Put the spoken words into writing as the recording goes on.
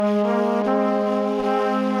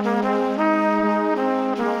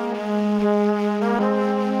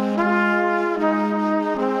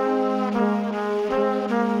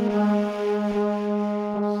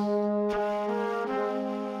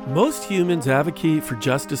humans advocate for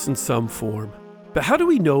justice in some form. But how do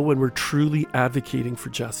we know when we're truly advocating for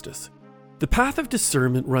justice? The path of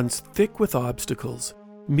discernment runs thick with obstacles.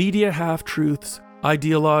 Media half-truths,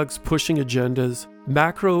 ideologues pushing agendas,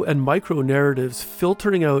 macro and micro narratives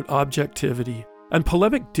filtering out objectivity, and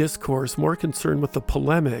polemic discourse more concerned with the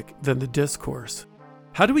polemic than the discourse.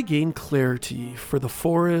 How do we gain clarity for the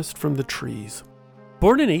forest from the trees?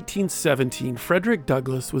 Born in 1817, Frederick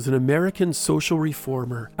Douglass was an American social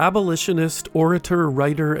reformer, abolitionist, orator,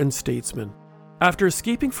 writer, and statesman. After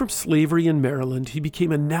escaping from slavery in Maryland, he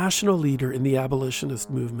became a national leader in the abolitionist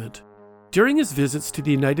movement. During his visits to the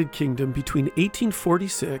United Kingdom between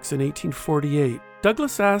 1846 and 1848,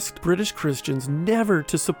 Douglass asked British Christians never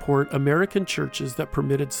to support American churches that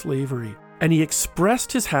permitted slavery, and he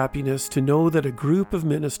expressed his happiness to know that a group of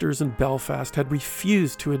ministers in Belfast had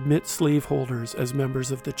refused to admit slaveholders as members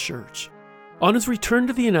of the church. On his return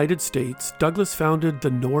to the United States, Douglass founded the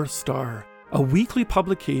North Star, a weekly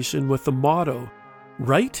publication with the motto,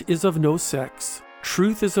 "Right is of no sex,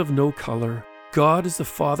 truth is of no color, God is the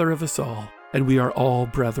Father of us all, and we are all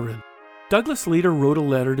brethren." Douglass later wrote a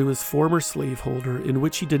letter to his former slaveholder in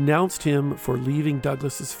which he denounced him for leaving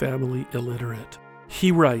Douglass's family illiterate.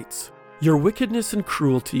 He writes, "Your wickedness and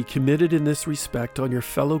cruelty committed in this respect on your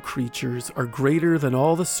fellow creatures are greater than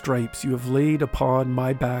all the stripes you have laid upon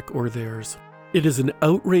my back or theirs. It is an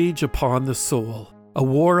outrage upon the soul, a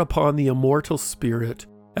war upon the immortal spirit,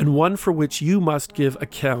 and one for which you must give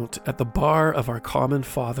account at the bar of our common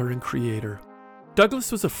Father and Creator."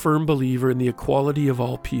 Douglass was a firm believer in the equality of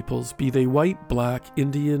all peoples, be they white, black,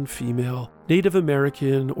 Indian, female, Native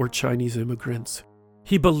American, or Chinese immigrants.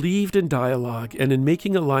 He believed in dialogue and in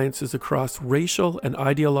making alliances across racial and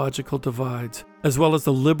ideological divides, as well as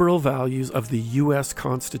the liberal values of the U.S.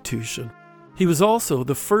 Constitution. He was also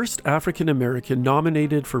the first African American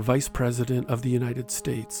nominated for Vice President of the United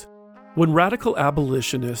States. When radical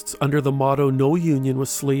abolitionists under the motto "No Union with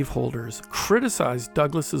Slaveholders" criticized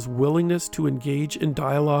Douglass's willingness to engage in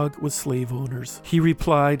dialogue with slave owners, he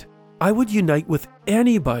replied, "I would unite with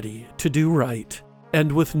anybody to do right,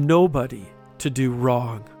 and with nobody to do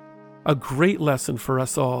wrong." A great lesson for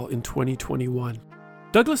us all in 2021.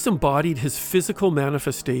 Douglass embodied his physical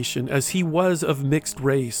manifestation as he was of mixed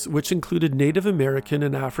race, which included Native American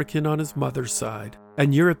and African on his mother's side,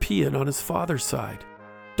 and European on his father's side.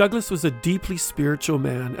 Douglass was a deeply spiritual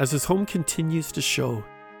man, as his home continues to show.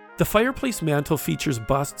 The fireplace mantel features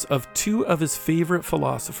busts of two of his favorite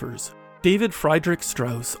philosophers, David Friedrich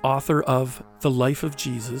Strauss, author of The Life of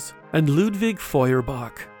Jesus, and Ludwig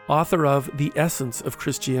Feuerbach, author of The Essence of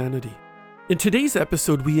Christianity. In today's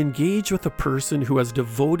episode, we engage with a person who has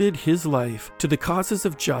devoted his life to the causes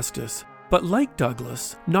of justice, but like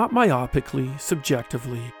Douglass, not myopically,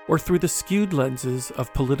 subjectively, or through the skewed lenses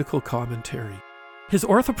of political commentary. His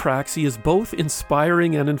orthopraxy is both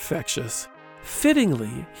inspiring and infectious.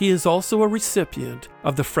 Fittingly, he is also a recipient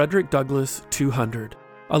of the Frederick Douglass 200,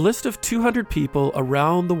 a list of 200 people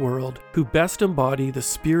around the world who best embody the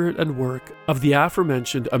spirit and work of the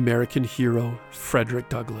aforementioned American hero, Frederick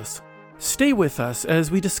Douglass. Stay with us as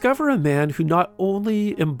we discover a man who not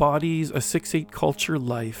only embodies a 6/8 culture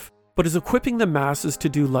life, but is equipping the masses to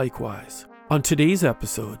do likewise on today's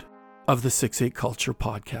episode of the 6/8 Culture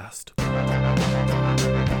Podcast.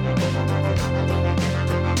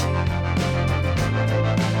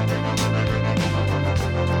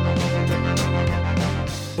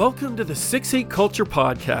 Welcome to the 6/8 Culture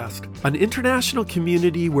Podcast, an international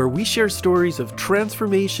community where we share stories of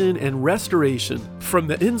transformation and restoration from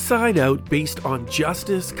the inside out based on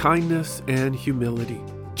justice, kindness, and humility.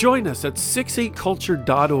 Join us at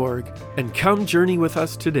 68culture.org and come journey with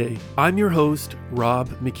us today. I'm your host, Rob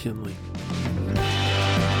McKinley.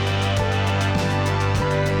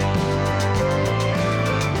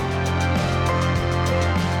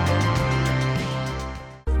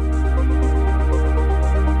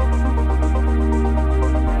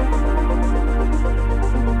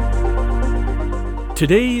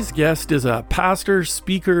 Today's guest is a pastor,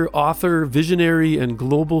 speaker, author, visionary, and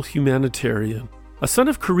global humanitarian. A son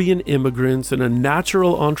of Korean immigrants and a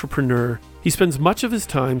natural entrepreneur, he spends much of his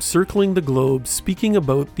time circling the globe speaking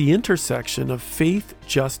about the intersection of faith,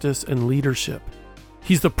 justice, and leadership.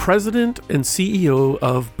 He's the president and CEO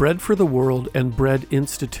of Bread for the World and Bread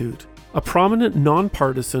Institute, a prominent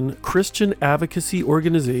nonpartisan Christian advocacy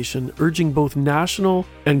organization urging both national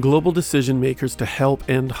and global decision makers to help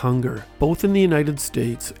end hunger, both in the United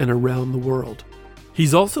States and around the world.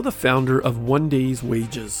 He's also the founder of One Day's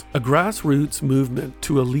Wages, a grassroots movement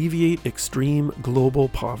to alleviate extreme global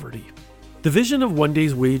poverty. The vision of One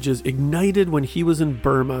Day's Wages ignited when he was in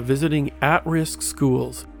Burma visiting at-risk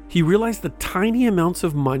schools. he realized the tiny amounts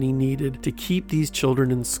of money needed to keep these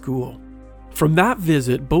children in school. From that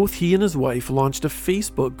visit, both he and his wife launched a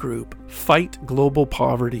Facebook group, Fight Global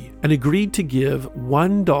Poverty, and agreed to give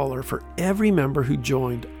 $1 for every member who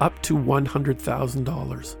joined, up to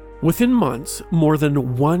 $100,000. Within months, more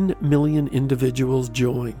than 1 million individuals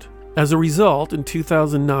joined. As a result, in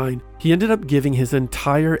 2009, he ended up giving his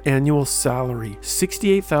entire annual salary,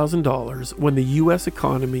 $68,000, when the U.S.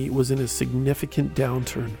 economy was in a significant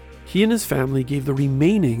downturn. He and his family gave the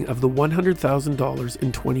remaining of the $100,000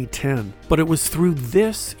 in 2010, but it was through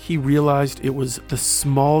this he realized it was the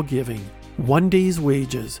small giving, one day's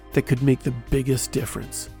wages, that could make the biggest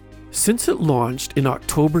difference. Since it launched in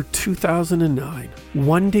October 2009,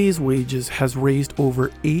 One Day's Wages has raised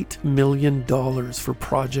over $8 million for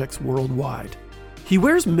projects worldwide. He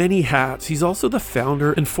wears many hats. He's also the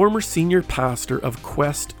founder and former senior pastor of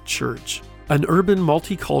Quest Church, an urban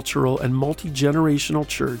multicultural and multi-generational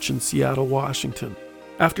church in Seattle, Washington.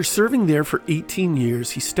 After serving there for 18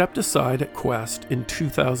 years, he stepped aside at Quest in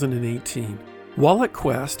 2018. While at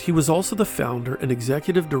Quest, he was also the founder and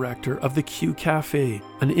executive director of the Q Cafe,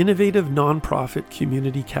 an innovative nonprofit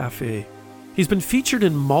community cafe. He's been featured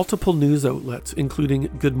in multiple news outlets, including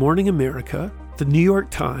Good Morning America, The New York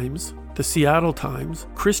Times, The Seattle Times,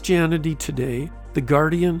 Christianity Today, The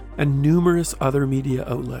Guardian, and numerous other media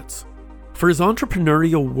outlets. For his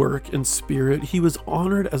entrepreneurial work and spirit, he was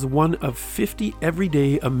honored as one of 50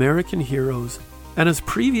 everyday American heroes, and as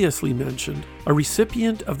previously mentioned, a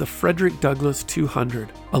recipient of the Frederick Douglass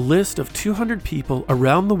 200, a list of 200 people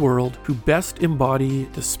around the world who best embody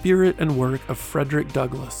the spirit and work of Frederick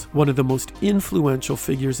Douglass, one of the most influential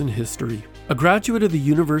figures in history. A graduate of the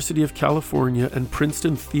University of California and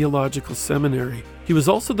Princeton Theological Seminary, he was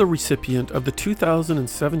also the recipient of the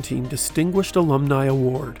 2017 Distinguished Alumni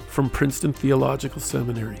Award from Princeton Theological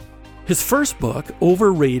Seminary. His first book,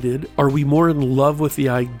 Overrated: Are We More in Love with the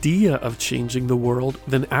Idea of Changing the World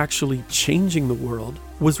Than Actually Changing the World,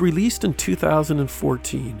 was released in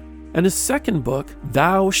 2014. And his second book,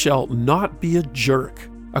 Thou Shalt Not Be a Jerk: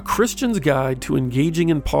 A Christian's Guide to Engaging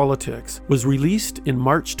in Politics, was released in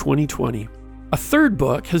March 2020. A third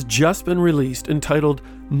book has just been released entitled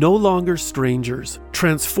No Longer Strangers: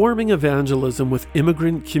 Transforming Evangelism with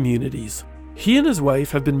Immigrant Communities. He and his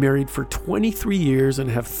wife have been married for 23 years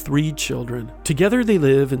and have 3 children. Together they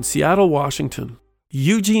live in Seattle, Washington.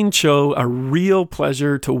 Eugene Cho, a real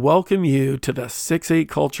pleasure to welcome you to the 6-8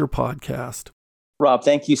 Culture Podcast. Rob,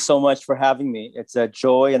 thank you so much for having me. It's a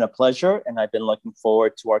joy and a pleasure, and I've been looking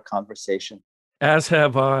forward to our conversation. As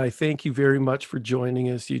have I. Thank you very much for joining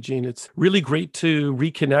us, Eugene. It's really great to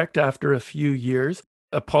reconnect after a few years.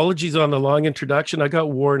 Apologies on the long introduction. I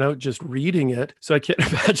got worn out just reading it, so I can't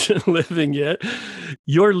imagine living it.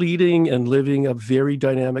 You're leading and living a very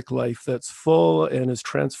dynamic life that's full and is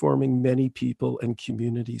transforming many people and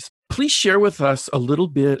communities. Please share with us a little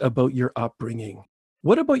bit about your upbringing.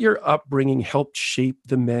 What about your upbringing helped shape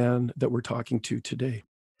the man that we're talking to today?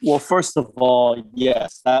 Well, first of all,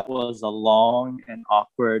 yes, that was a long and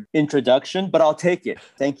awkward introduction, but I'll take it.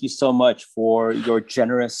 Thank you so much for your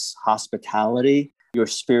generous hospitality, your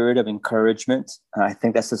spirit of encouragement. I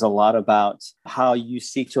think that says a lot about how you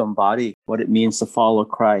seek to embody what it means to follow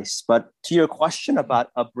Christ. But to your question about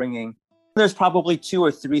upbringing, there's probably 2 or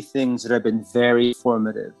 3 things that have been very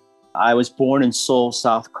formative. I was born in Seoul,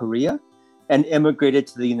 South Korea, and immigrated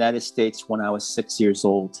to the United States when I was 6 years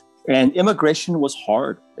old. And immigration was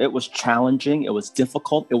hard. It was challenging. It was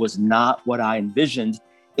difficult. It was not what I envisioned,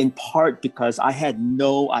 in part because I had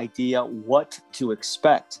no idea what to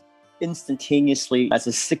expect. Instantaneously, as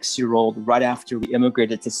a 6-year-old, right after we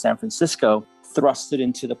immigrated to San Francisco, thrusted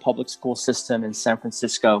into the public school system in San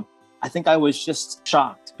Francisco, I think I was just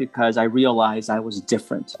shocked because I realized I was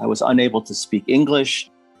different. I was unable to speak English.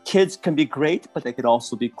 Kids can be great, but they could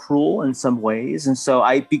also be cruel in some ways. And so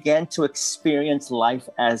I began to experience life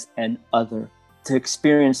as an other, to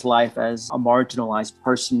experience life as a marginalized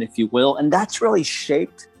person, if you will. And that's really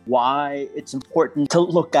shaped why it's important to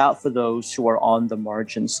look out for those who are on the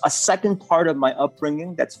margins. A second part of my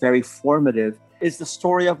upbringing that's very formative is the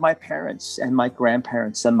story of my parents and my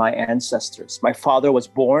grandparents and my ancestors. My father was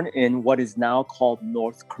born in what is now called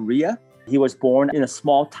North Korea. He was born in a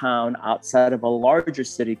small town outside of a larger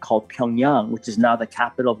city called Pyongyang, which is now the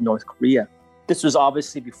capital of North Korea. This was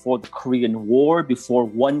obviously before the Korean War, before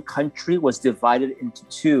one country was divided into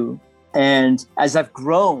 2. And as I've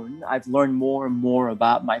grown, I've learned more and more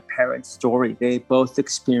about my parents' story. They both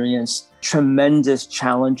experienced tremendous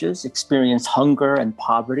challenges, experienced hunger and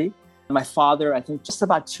poverty. My father, I think just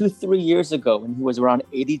about 2-3 years ago, when he was around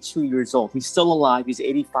 82 years old, he's still alive, he's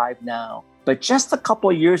 85 now. But just a couple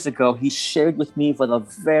of years ago, he shared with me for the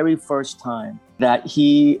very first time that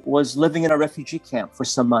he was living in a refugee camp for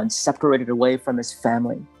some months, separated away from his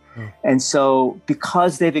family. And so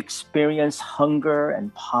because they've experienced hunger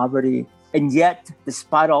and poverty, and yet,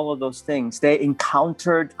 despite all of those things, they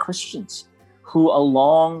encountered Christians who,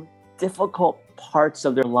 along difficult parts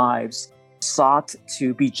of their lives, sought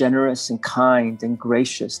to be generous and kind and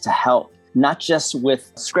gracious to help, not just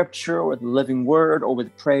with scripture or the living word or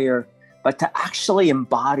with prayer, but to actually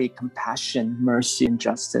embody compassion, mercy, and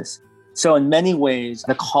justice. So in many ways,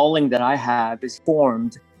 the calling that I have is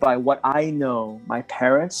formed by what I know, my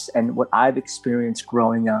parents, and what I've experienced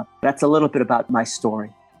growing up. That's a little bit about my story.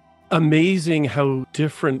 Amazing how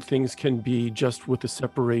different things can be just with the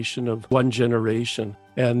separation of one generation.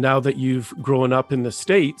 And now that you've grown up in the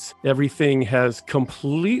States, everything has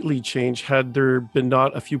completely changed. Had there been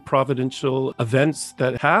not a few providential events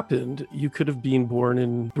that happened, you could have been born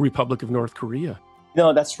in the Republic of North Korea.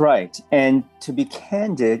 No, that's right. And to be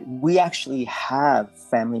candid, we actually have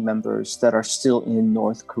family members that are still in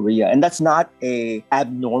North Korea. And that's not an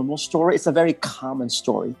abnormal story. It's a very common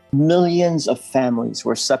story. Millions of families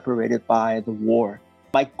were separated by the war.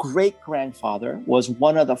 My great-grandfather was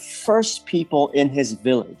one of the first people in his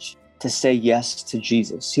village to say yes to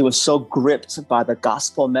Jesus. He was so gripped by the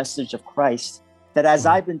gospel message of Christ that, as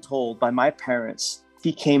I've been told by my parents,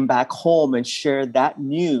 he came back home and shared that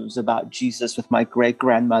news about Jesus with my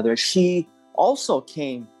great-grandmother. She also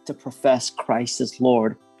came to profess Christ as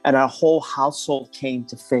Lord, and our whole household came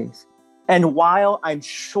to faith. And while I'm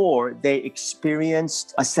sure they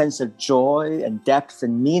experienced a sense of joy and depth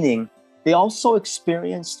and meaning, they also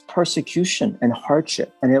experienced persecution and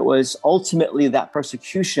hardship. And it was ultimately that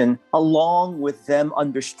persecution, along with them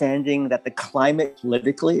understanding that the climate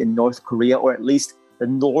politically in North Korea, or at least the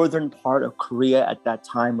northern part of Korea at that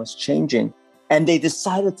time, was changing. And they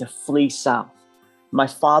decided to flee south. My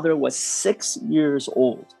father was 6 years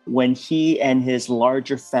old when he and his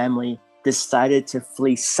larger family decided to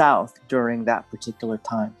flee south during that particular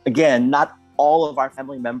time. Again, not all of our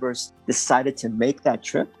family members decided to make that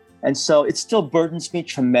trip. And so it still burdens me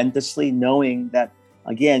tremendously knowing that,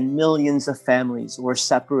 again, millions of families were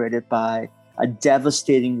separated by a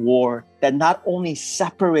devastating war that not only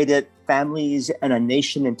separated families and a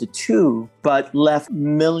nation into two, but left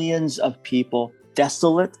millions of people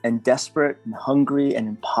desolate and desperate and hungry and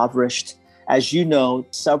impoverished. As you know,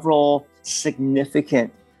 several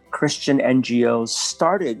significant Christian NGOs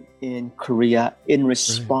started in Korea in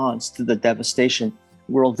response to the devastation.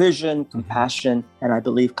 World Vision, Compassion, and I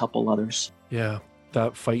believe a couple others. Yeah,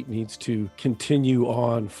 that fight needs to continue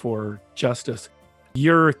on for justice.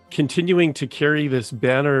 You're continuing to carry this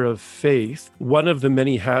banner of faith. One of the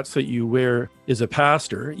many hats that you wear is a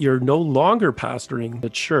pastor. You're no longer pastoring the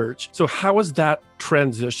church. So how has that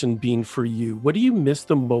transition been for you? What do you miss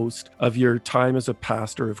the most of your time as a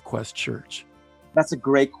pastor of Quest Church? That's a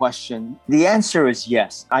great question. The answer is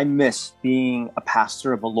yes. I miss being a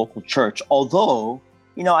pastor of a local church, although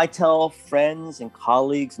I tell friends and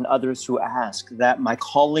colleagues and others who ask that my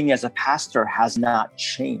calling as a pastor has not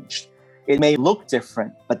changed. It may look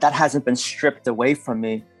different, but that hasn't been stripped away from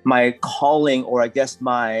me. My calling, or I guess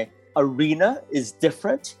my arena, is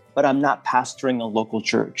different, but I'm not pastoring a local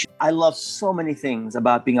church. I love so many things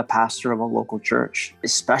about being a pastor of a local church,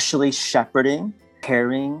 especially shepherding,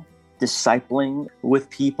 caring, discipling with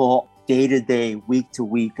people day to day, week to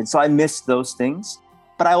week. And so I miss those things.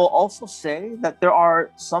 But I will also say that there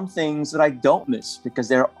are some things that I don't miss because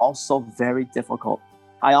they're also very difficult.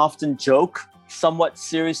 I often joke, somewhat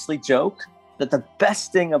seriously joke, that the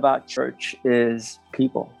best thing about church is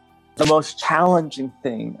people. The most challenging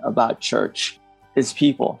thing about church is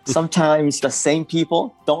people. Sometimes the same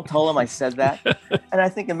people, don't tell them I said that. And I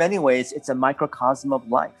think in many ways, it's a microcosm of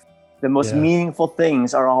life. The most meaningful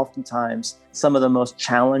things are oftentimes some of the most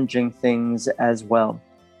challenging things as well.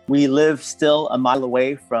 We live still a mile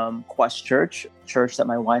away from Quest Church, church that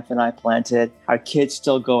my wife and I planted. Our kids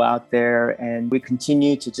still go out there, and we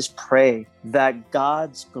continue to just pray that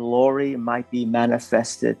God's glory might be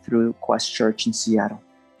manifested through Quest Church in Seattle.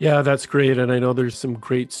 Yeah, that's great. And I know there's some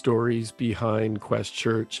great stories behind Quest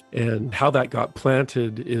Church and how that got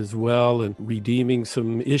planted as well, and redeeming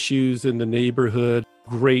some issues in the neighborhood.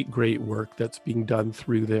 Great work that's being done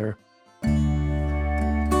through there.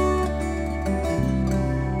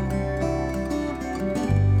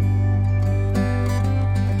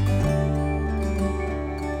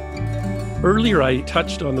 Earlier, I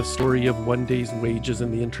touched on the story of one day's wages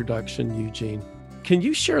in the introduction, Eugene. Can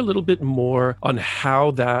you share a little bit more on how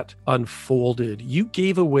that unfolded? You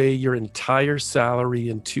gave away your entire salary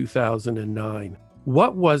in 2009.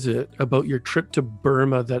 What was it about your trip to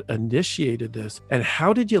Burma that initiated this? And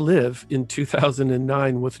how did you live in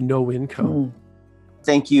 2009 with no income?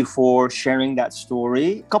 Thank you for sharing that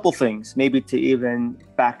story. A couple things, maybe to even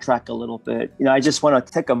backtrack a little bit. I just want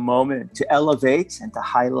to take a moment to elevate and to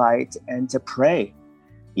highlight and to pray,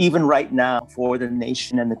 even right now, for the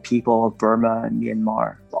nation and the people of Burma and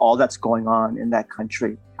Myanmar, all that's going on in that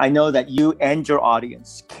country. I know that you and your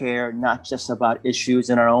audience care not just about issues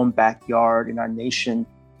in our own backyard, in our nation,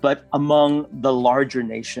 but among the larger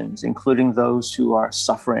nations, including those who are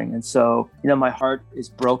suffering. And so, my heart is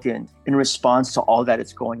broken in response to all that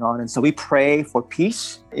is going on. And so we pray for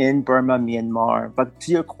peace in Burma, Myanmar. But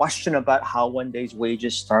to your question about how One Day's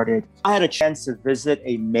Wages started, I had a chance to visit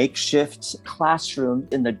a makeshift classroom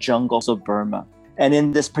in the jungles of Burma. And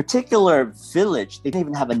in this particular village, they didn't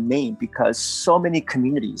even have a name because so many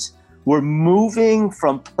communities were moving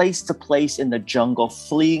from place to place in the jungle,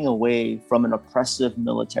 fleeing away from an oppressive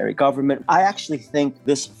military government. I actually think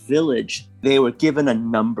this village, they were given a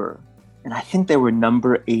number, and I think they were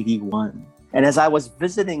number 81. And as I was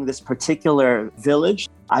visiting this particular village,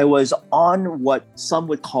 I was on what some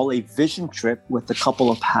would call a vision trip with a couple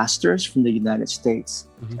of pastors from the United States.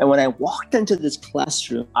 And when I walked into this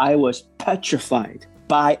classroom, I was petrified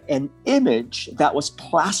by an image that was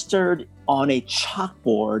plastered on a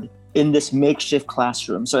chalkboard in this makeshift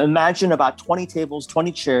classroom. So imagine about 20 tables,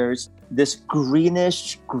 20 chairs, this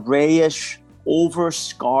greenish, grayish,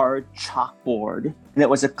 over-scarred chalkboard. And it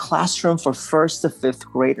was a classroom for 1st to 5th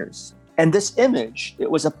graders. And this image, it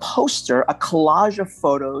was a poster, a collage of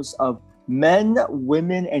photos of men,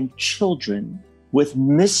 women, and children with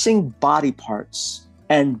missing body parts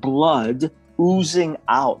and blood oozing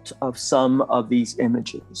out of some of these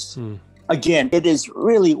images. Again, it is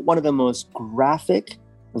really one of the most graphic,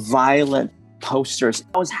 violent posters.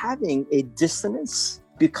 I was having a dissonance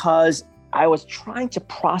because I was trying to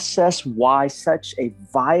process why such a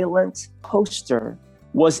violent poster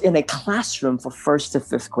was in a classroom for 1st to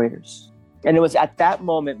 5th graders. And it was at that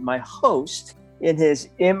moment my host, in his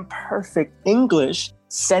imperfect English,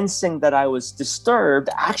 sensing that I was disturbed,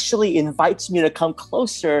 actually invites me to come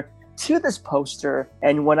closer to this poster.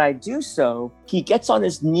 And when I do so, he gets on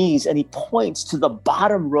his knees and he points to the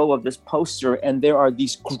bottom row of this poster. And there are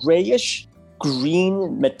these grayish,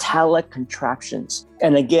 green, metallic contraptions.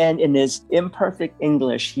 And again, in his imperfect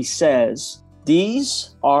English, he says,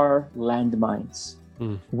 "These are landmines.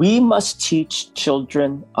 We must teach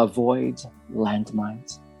children avoid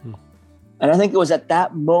landmines." And I think it was at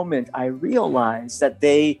that moment I realized that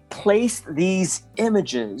they placed these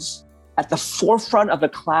images at the forefront of the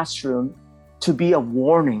classroom to be a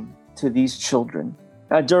warning to these children.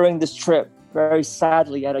 During this trip, very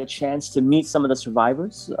sadly, I had a chance to meet some of the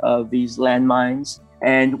survivors of these landmines.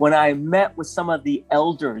 And when I met with some of the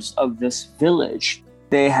elders of this village,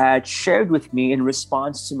 they had shared with me in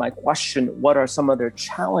response to my question, what are some of their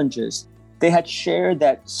challenges? They had shared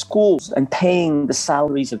that schools and paying the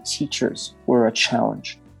salaries of teachers were a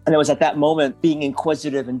challenge. And it was at that moment, being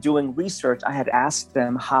inquisitive and doing research, I had asked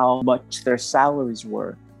them how much their salaries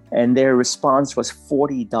were. And their response was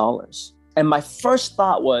 $40. And my first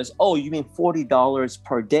thought was, oh, you mean $40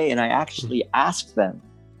 per day? And I actually asked them.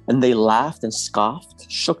 And they laughed and scoffed,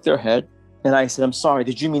 shook their head. And I said, I'm sorry,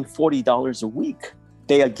 did you mean $40 a week?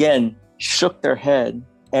 They again shook their head.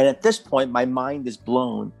 And at this point, my mind is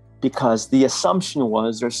blown because the assumption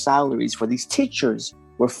was their salaries for these teachers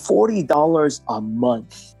were $40 a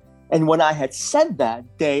month. And when I had said that,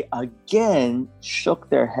 they again shook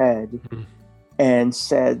their head and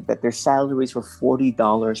said that their salaries were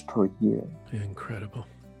 $40 per year. Incredible.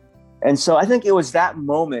 And so I think it was that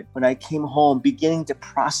moment when I came home beginning to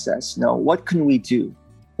process, what can we do?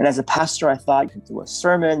 And as a pastor, I thought I could do a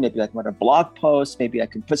sermon, maybe I could write a blog post, maybe I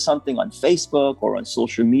could put something on Facebook or on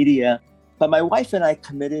social media. But my wife and I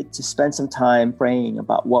committed to spend some time praying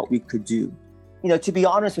about what we could do. To be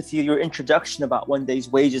honest with you, your introduction about One Day's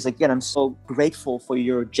Wages, again, I'm so grateful for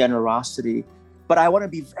your generosity. But I want to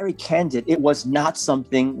be very candid. It was not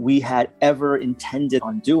something we had ever intended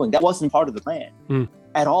on doing. That wasn't part of the plan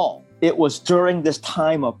at all. It was during this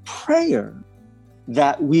time of prayer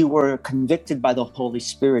that we were convicted by the Holy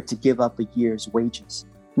Spirit to give up a year's wages.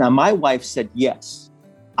 Now, my wife said yes.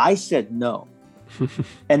 I said no.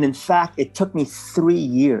 And in fact, it took me 3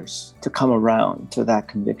 years to come around to that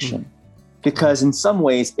conviction. Because in some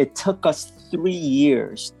ways, it took us 3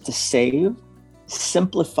 years to save,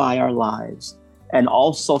 simplify our lives, and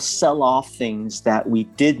also sell off things that we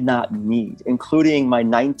did not need, including my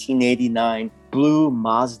 1989 blue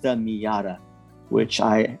Mazda Miata, which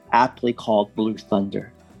I aptly called Blue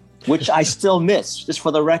Thunder, which I still miss. Just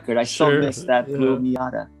for the record, I still miss that blue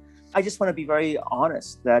Miata. I just want to be very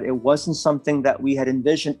honest that it wasn't something that we had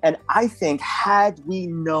envisioned. And I think had we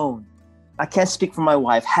known, I can't speak for my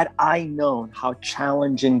wife, had I known how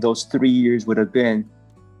challenging those 3 years would have been,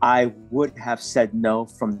 I would have said no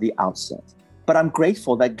from the outset. But I'm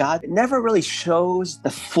grateful that God never really shows the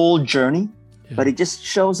full journey, but He just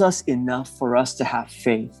shows us enough for us to have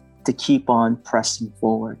faith, to keep on pressing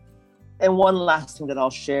forward. And one last thing that I'll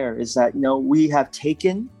share is that, we have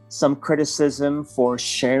taken some criticism for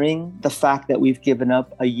sharing the fact that we've given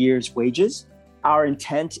up a year's wages. Our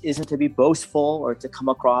intent isn't to be boastful or to come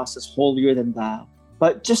across as holier than thou,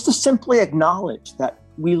 but just to simply acknowledge that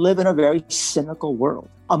we live in a very cynical world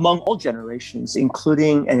among all generations,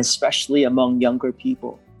 including and especially among younger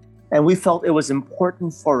people. And we felt it was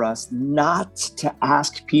important for us not to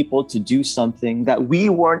ask people to do something that we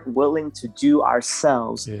weren't willing to do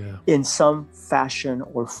ourselves in some fashion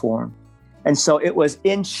or form. And so it was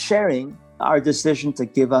in sharing our decision to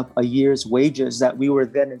give up a year's wages that we were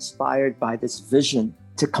then inspired by this vision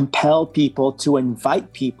to compel people, to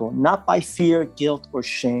invite people, not by fear, guilt, or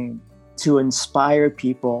shame, to inspire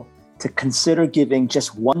people to consider giving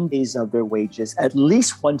just 1 day of their wages, at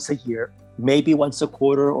least once a year, maybe once a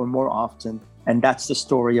quarter or more often. And that's the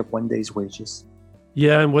story of 1 day's wages.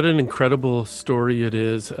 Yeah, and what an incredible story it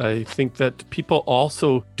is. I think that people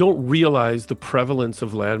also don't realize the prevalence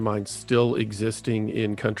of landmines still existing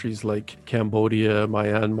in countries like Cambodia,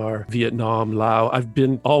 Myanmar, Vietnam, Laos. I've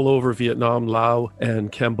been all over Vietnam, Laos, and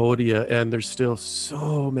Cambodia, and there's still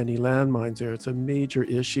so many landmines there. It's a major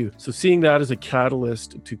issue. So seeing that as a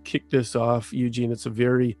catalyst to kick this off, Eugene, it's a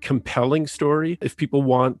very compelling story. If people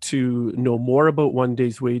want to know more about 1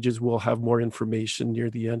 day's wages, we'll have more information near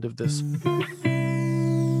the end of this.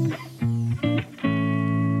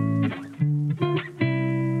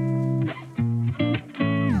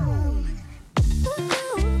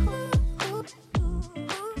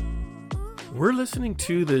 We're listening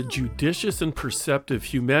to the judicious and perceptive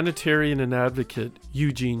humanitarian and advocate,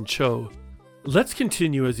 Eugene Cho. Let's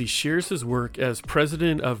continue as he shares his work as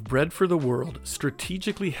president of Bread for the World,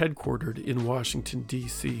 strategically headquartered in Washington,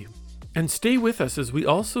 D.C. And stay with us as we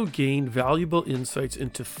also gain valuable insights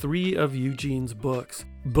into 3 of Eugene's books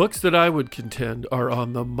that I would contend are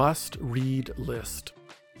on the must-read list.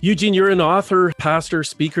 Eugene, you're an author, pastor,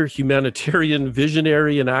 speaker, humanitarian,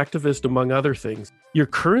 visionary, and activist, among other things. You're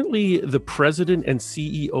currently the president and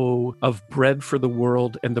CEO of Bread for the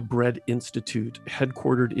World and the Bread Institute,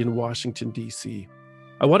 headquartered in Washington, D.C.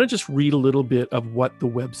 I want to just read a little bit of what the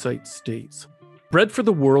website states. Bread for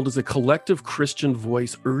the World is a collective Christian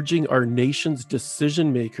voice urging our nation's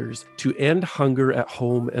decision makers to end hunger at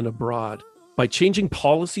home and abroad. By changing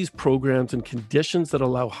policies, programs, and conditions that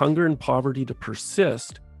allow hunger and poverty to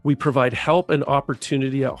persist, we provide help and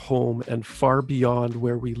opportunity at home and far beyond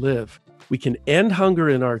where we live. We can end hunger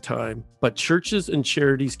in our time, but churches and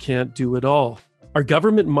charities can't do it all. Our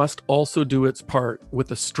government must also do its part. With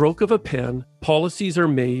the stroke of a pen, policies are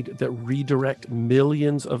made that redirect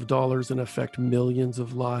millions of dollars and affect millions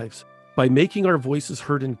of lives. By making our voices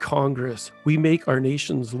heard in Congress, we make our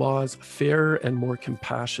nation's laws fairer and more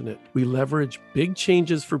compassionate. We leverage big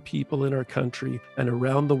changes for people in our country and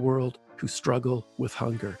around the world who struggle with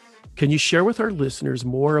hunger. Can you share with our listeners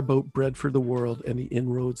more about Bread for the World and the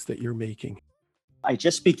inroads that you're making? I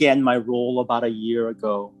just began my role about a year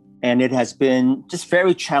ago, and it has been just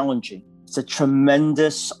very challenging. It's a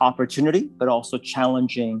tremendous opportunity, but also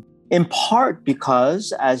challenging, in part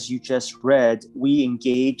because, as you just read, we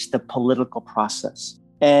engage the political process.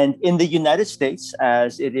 And in the United States,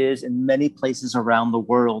 as it is in many places around the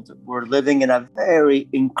world, we're living in a very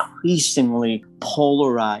increasingly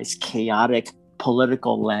polarized, chaotic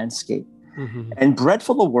political landscape. Mm-hmm. And Bread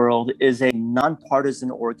for the World is a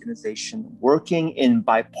nonpartisan organization working in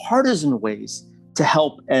bipartisan ways to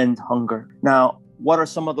help end hunger. Now, what are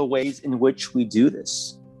some of the ways in which we do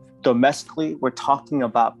this? Domestically, we're talking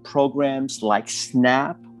about programs like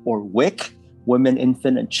SNAP or WIC, Women,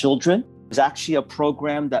 Infant, and Children. It's actually a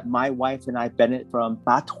program that my wife and I benefited from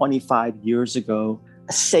about 25 years ago.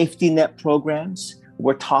 Safety net programs.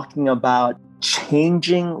 We're talking about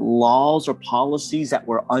changing laws or policies that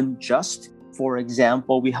were unjust. For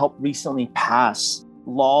example, we helped recently pass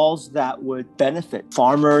laws that would benefit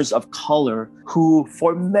farmers of color who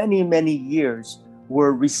for many, many years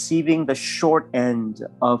were receiving the short end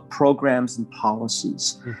of programs and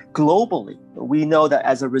policies. Globally, we know that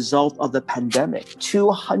as a result of the pandemic,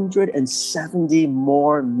 270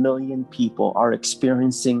 more million people are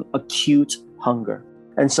experiencing acute hunger.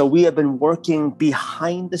 And so we have been working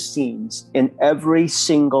behind the scenes in every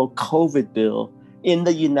single COVID bill in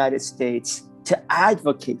the United States to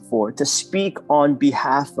advocate for, to speak on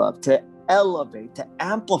behalf of, to elevate, to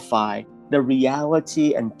amplify the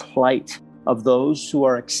reality and plight of those who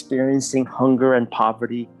are experiencing hunger and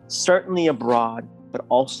poverty, certainly abroad, but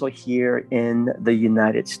also here in the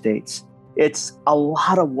United States. It's a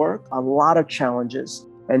lot of work, a lot of challenges.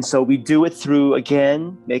 And so we do it through,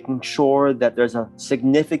 again, making sure that there's a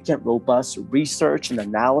significant, robust research and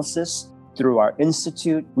analysis through our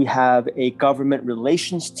institute. We have a government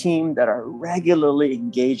relations team that are regularly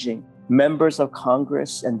engaging members of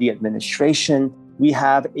Congress and the administration. We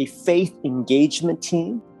have a faith engagement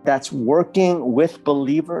team that's working with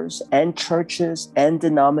believers and churches and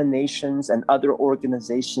denominations and other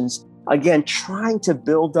organizations, again, trying to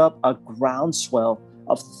build up a groundswell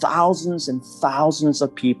of thousands and thousands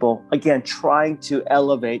of people, again, trying to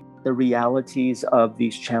elevate the realities of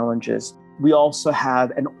these challenges. We also have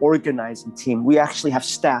an organizing team. We actually have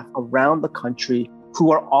staff around the country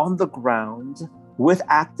who are on the ground with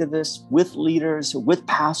activists, with leaders, with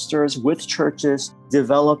pastors, with churches,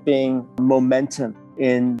 developing momentum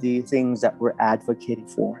in the things that we're advocating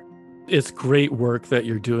for. It's great work that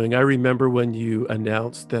you're doing. I remember when you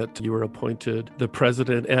announced that you were appointed the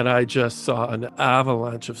president, and I just saw an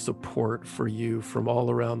avalanche of support for you from all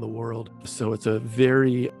around the world. So it's a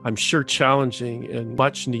very, I'm sure, challenging and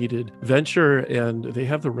much needed venture, and they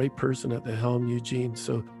have the right person at the helm, Eugene.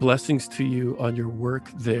 So blessings to you on your work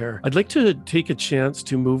there. I'd like to take a chance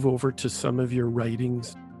to move over to some of your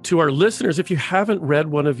writings. To our listeners, if you haven't read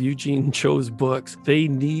one of Eugene Cho's books, they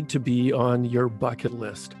need to be on your bucket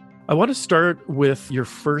list. I want to start with your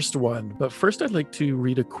first one, but first I'd like to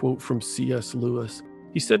read a quote from C.S. Lewis.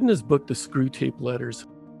 He said in his book, The Screwtape Letters,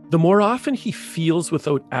 "The more often he feels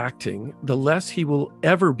without acting, the less he will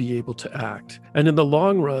ever be able to act. And in the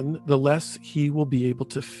long run, the less he will be able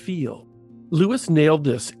to feel." Lewis nailed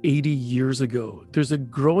this 80 years ago. There's a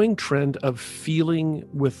growing trend of feeling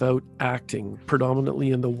without acting,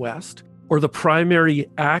 predominantly in the West, or the primary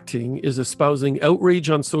acting is espousing outrage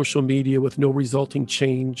on social media with no resulting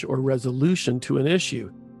change or resolution to an issue.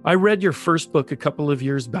 I read your first book a couple of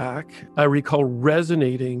years back. I recall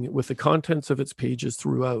resonating with the contents of its pages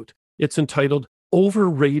throughout. It's entitled,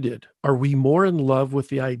 "Overrated. Are we more in love with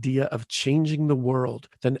the idea of changing the world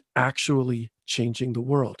than actually changing the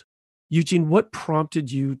world?" Eugene, what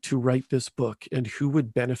prompted you to write this book, and who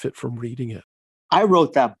would benefit from reading it? I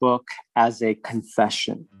wrote that book as a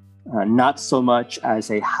confession, not so much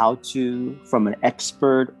as a how-to from an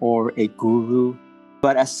expert or a guru,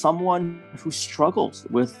 but as someone who struggles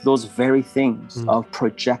with those very things of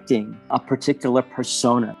projecting a particular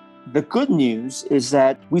persona. The good news is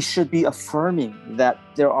that we should be affirming that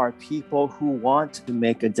there are people who want to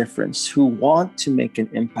make a difference, who want to make an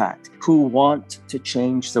impact, who want to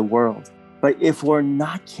change the world. But if we're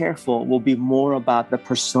not careful, we'll be more about the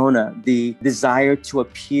persona, the desire to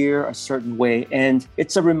appear a certain way. And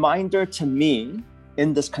it's a reminder to me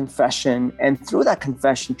in this confession, and through that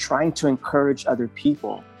confession, trying to encourage other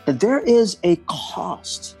people, that there is a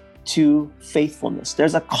cost to faithfulness.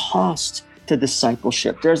 There's a cost to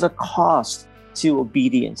discipleship. There's a cost to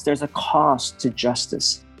obedience. There's a cost to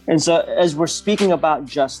justice. And so as we're speaking about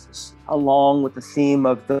justice, along with the theme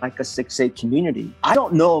of the Micah 6:8 community, I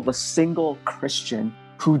don't know of a single Christian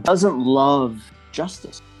who doesn't love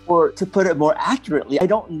justice. Or to put it more accurately, I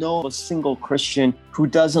don't know of a single Christian who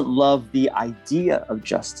doesn't love the idea of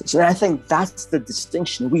justice. And I think that's the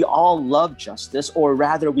distinction. We all love justice, or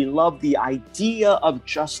rather we love the idea of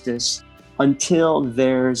justice until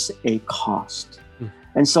there's a cost.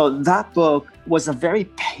 And so that book was a very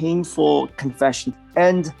painful confession.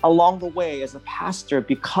 And along the way, as a pastor,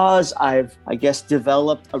 because I've,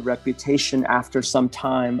 developed a reputation after some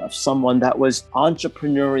time of someone that was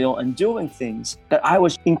entrepreneurial and doing things, that I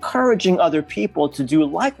was encouraging other people to do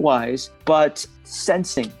likewise, but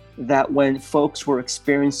sensing that when folks were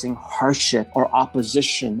experiencing hardship or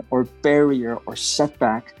opposition or barrier or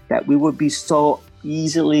setback, that we would be so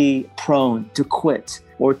easily prone to quit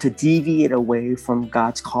or to deviate away from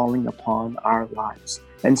God's calling upon our lives.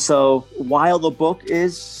 And so while the book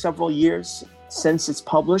is several years since it's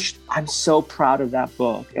published, I'm so proud of that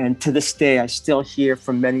book. And to this day, I still hear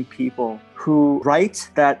from many people who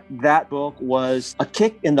write that that book was a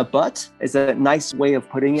kick in the butt, is a nice way of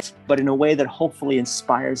putting it, but in a way that hopefully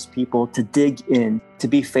inspires people to dig in, to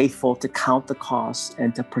be faithful, to count the costs,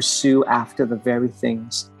 and to pursue after the very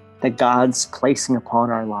things that God's placing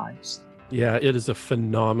upon our lives. Yeah, it is a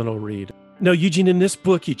phenomenal read. Now, Eugene, in this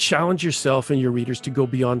book, you challenge yourself and your readers to go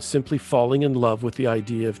beyond simply falling in love with the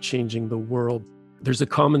idea of changing the world. There's a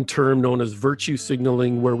common term known as virtue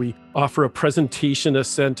signaling, where we offer a presentation, a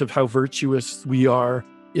sense of how virtuous we are.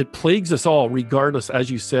 It plagues us all, regardless, as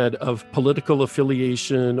you said, of political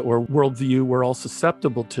affiliation or worldview. We're all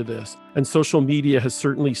susceptible to this. And social media has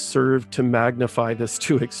certainly served to magnify this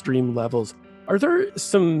to extreme levels. Are there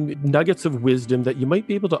some nuggets of wisdom that you might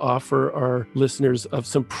be able to offer our listeners of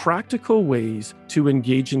some practical ways to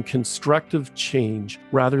engage in constructive change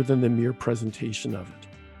rather than the mere presentation of it?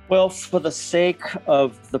 Well, for the sake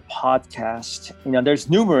of the podcast, there's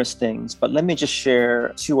numerous things, but let me just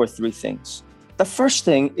share 2 or 3 things. The first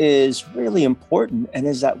thing is really important, and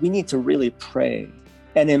is that we need to really pray.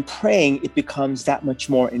 And in praying, it becomes that much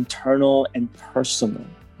more internal and personal.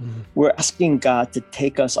 Mm-hmm. We're asking God to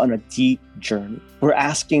take us on a deep journey. We're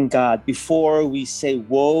asking God, before we say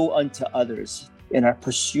woe unto others in our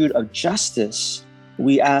pursuit of justice,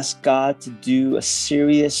 we ask God to do a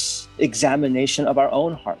serious examination of our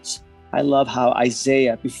own hearts. I love how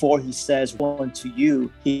Isaiah, before he says, woe unto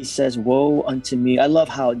you, he says, woe unto me. I love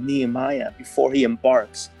how Nehemiah, before he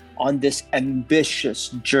embarks on this ambitious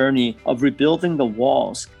journey of rebuilding the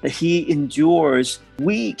walls, that he endures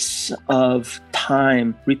weeks of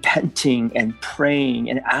time repenting and praying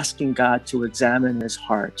and asking God to examine his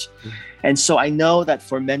heart. And so I know that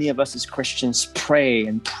for many of us as Christians, pray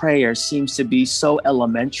and prayer seems to be so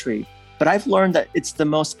elementary. But I've learned that it's the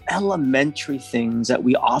most elementary things that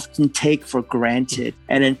we often take for granted.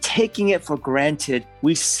 And in taking it for granted,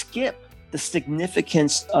 we skip the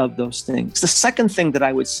significance of those things. The second thing that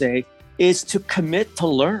I would say is to commit to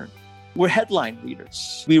learn. We're headline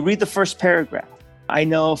readers. We read the first paragraph. I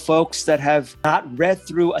know folks that have not read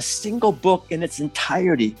through a single book in its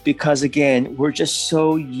entirety because, again, we're just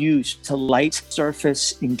so used to light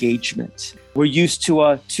surface engagement. We're used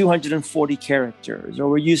to 240 characters, or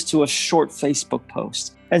we're used to a short Facebook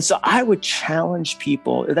post. And so I would challenge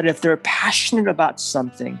people that if they're passionate about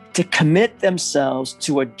something, to commit themselves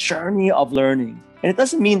to a journey of learning. And it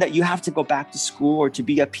doesn't mean that you have to go back to school or to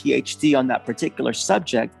be a PhD on that particular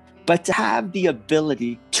subject, but to have the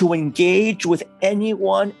ability to engage with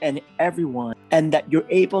anyone and everyone, and that you're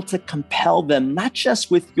able to compel them, not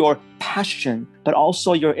just with your passion, but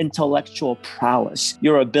also your intellectual prowess,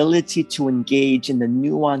 your ability to engage in the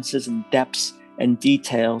nuances and depths and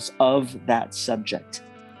details of that subject.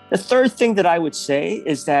 The third thing that I would say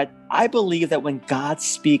is that I believe that when God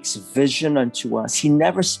speaks vision unto us, he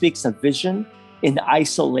never speaks a vision in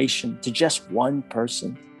isolation to just one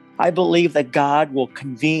person. I believe that God will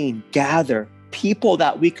convene, gather people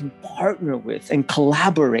that we can partner with and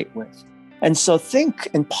collaborate with. And so think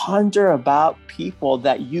and ponder about people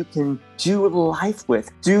that you can do life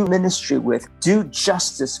with, do ministry with, do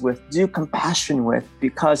justice with, do compassion with,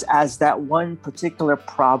 because as that one particular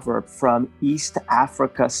proverb from East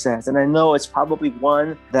Africa says, and I know it's probably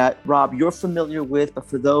one that, Rob, you're familiar with, but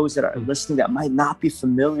for those that are listening that might not be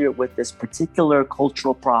familiar with this particular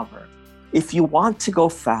cultural proverb, if you want to go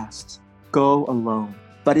fast, go alone.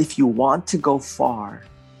 But if you want to go far,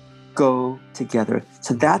 go together.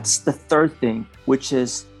 So that's the third thing, which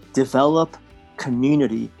is develop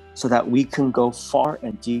community so that we can go far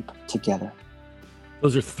and deep together.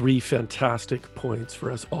 Those are 3 fantastic points for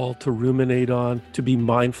us all to ruminate on, to be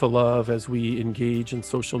mindful of as we engage in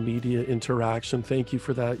social media interaction. Thank you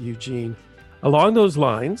for that, Eugene. Along those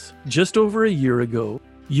lines, just over a year ago,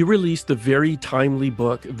 you released the very timely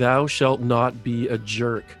book, Thou Shalt Not Be a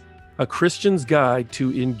Jerk, a Christian's Guide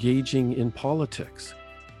to Engaging in Politics.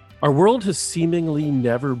 Our world has seemingly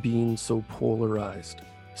never been so polarized.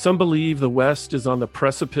 Some believe the West is on the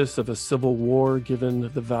precipice of a civil war given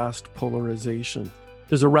the vast polarization.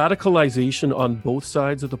 There's a radicalization on both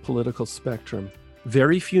sides of the political spectrum.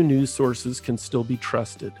 Very few news sources can still be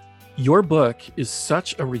trusted. Your book is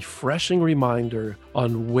such a refreshing reminder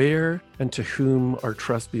on where and to whom our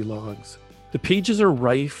trust belongs. The pages are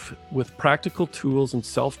rife with practical tools and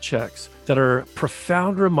self-checks that are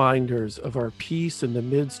profound reminders of our peace in the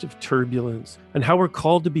midst of turbulence and how we're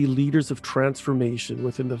called to be leaders of transformation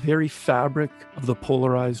within the very fabric of the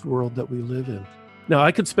polarized world that we live in. Now,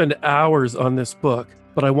 I could spend hours on this book,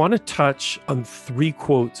 but I want to touch on 3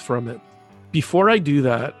 quotes from it. Before I do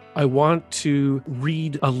that, I want to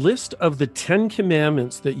read a list of the 10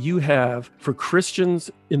 commandments that you have for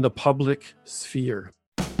Christians in the public sphere.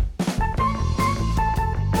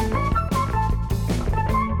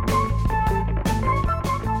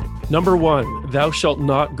 Number 1, thou shalt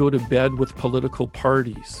not go to bed with political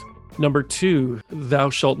parties. Number 2, thou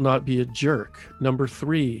shalt not be a jerk. Number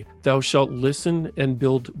 3, thou shalt listen and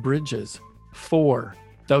build bridges. 4,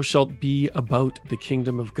 thou shalt be about the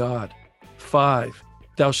kingdom of God. 5,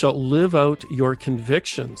 thou shalt live out your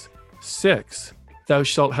convictions. 6, thou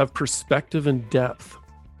shalt have perspective and depth.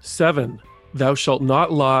 7, thou shalt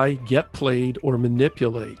not lie, get played, or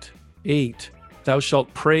manipulate. 8, Thou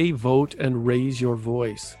shalt pray, vote, and raise your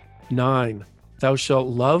voice. 9, thou shalt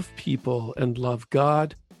love people and love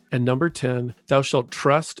God. And number 10, thou shalt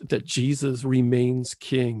trust that Jesus remains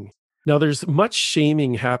king. Now, there's much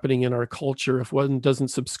shaming happening in our culture if one doesn't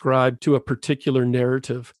subscribe to a particular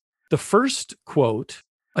narrative. The first quote,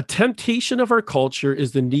 a temptation of our culture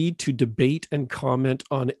is the need to debate and comment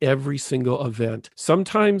on every single event.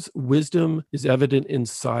 Sometimes wisdom is evident in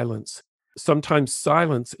silence. Sometimes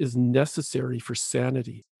silence is necessary for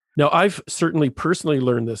sanity. Now, I've certainly personally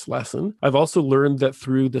learned this lesson. I've also learned that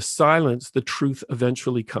through the silence, the truth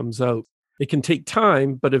eventually comes out. It can take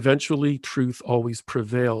time, but eventually truth always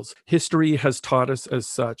prevails. History has taught us as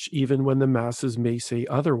such, even when the masses may say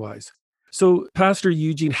otherwise. So, Pastor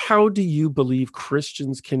Eugene, how do you believe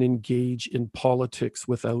Christians can engage in politics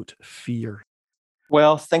without fear?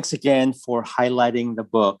 Well, thanks again for highlighting the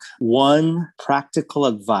book. One practical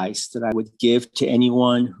advice that I would give to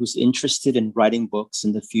anyone who's interested in writing books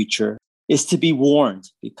in the future is to be warned,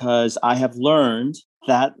 because I have learned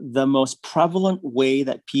that the most prevalent way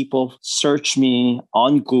that people search me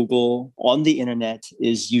on Google, on the internet,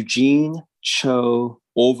 is Eugene Cho,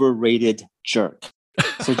 overrated jerk.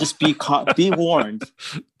 So just be warned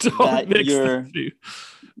that you're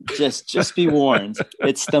just be warned.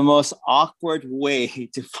 It's the most awkward way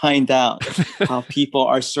to find out how people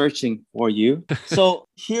are searching for you. So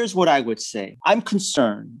here's what I would say. I'm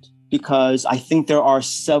concerned because I think there are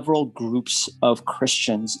several groups of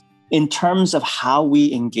Christians in terms of how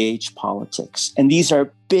we engage politics. And these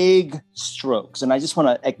are big strokes. And I just want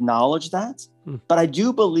to acknowledge that. But I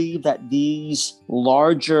do believe that these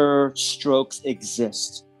larger strokes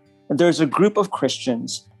exist. And there's a group of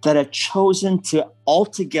Christians that have chosen to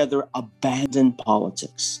altogether abandon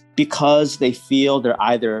politics because they feel they're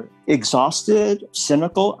either exhausted,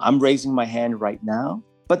 cynical. I'm raising my hand right now.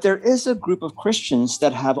 But there is a group of Christians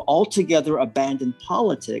that have altogether abandoned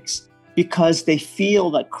politics because they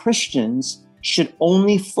feel that Christians should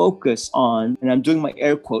only focus on, and I'm doing my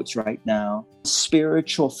air quotes right now,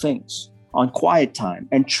 spiritual things, on quiet time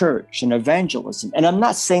and church and evangelism. And I'm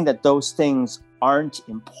not saying that those things aren't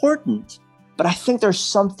important, but I think there's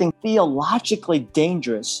something theologically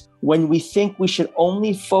dangerous when we think we should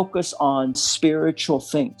only focus on spiritual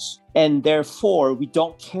things. And therefore, we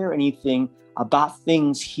don't care anything about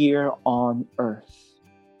things here on earth.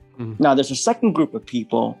 Now, there's a second group of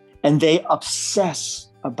people, and they obsess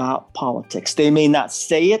about politics. They may not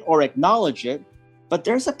say it or acknowledge it, but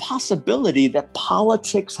there's a possibility that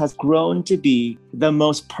politics has grown to be the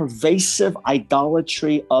most pervasive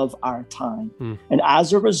idolatry of our time. And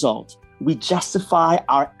as a result, we justify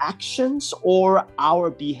our actions or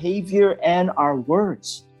our behavior and our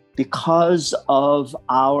words because of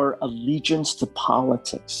our allegiance to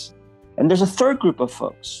politics. And there's a third group of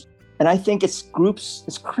folks, and I think it's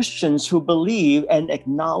Christians who believe and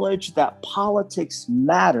acknowledge that politics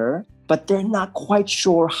matter, but they're not quite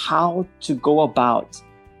sure how to go about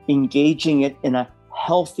engaging it in a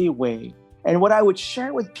healthy way. And what I would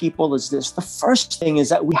share with people is this. The first thing is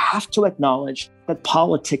that we have to acknowledge that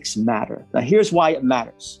politics matter. Now, here's why it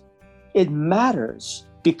matters. It matters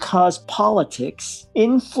because politics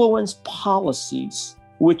influence policies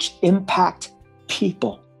which impact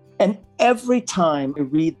people. And every time I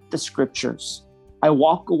read the scriptures, I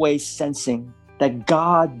walk away sensing that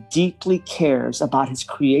God deeply cares about his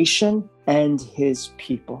creation and his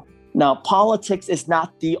people. Now, politics is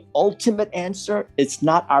not the ultimate answer. It's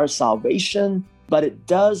not our salvation, but it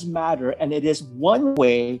does matter. And it is one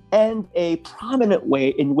way and a prominent way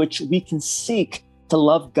in which we can seek to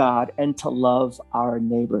love God and to love our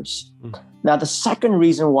neighbors. Now, the second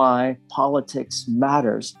reason why politics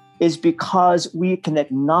matters is because we can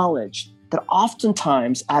acknowledge that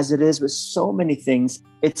oftentimes, as it is with so many things,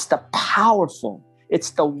 it's the powerful,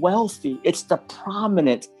 it's the wealthy, it's the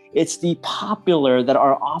prominent, it's the popular that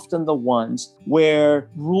are often the ones where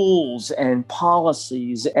rules and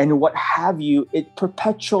policies and what have you, it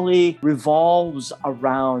perpetually revolves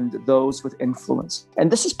around those with influence.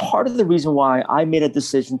 And this is part of the reason why I made a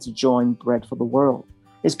decision to join Bread for the World,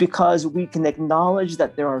 is because we can acknowledge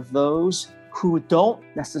that there are those who don't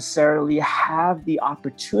necessarily have the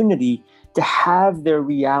opportunity to have their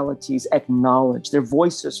realities acknowledged, their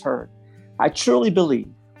voices heard. I truly believe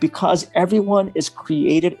because everyone is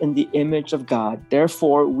created in the image of God,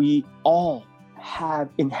 therefore we all have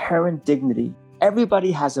inherent dignity.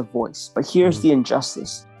 Everybody has a voice, but here's the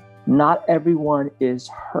injustice. Not everyone is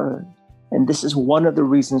heard. And this is one of the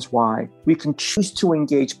reasons why we can choose to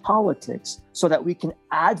engage politics so that we can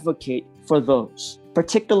advocate for those,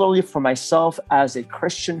 particularly for myself as a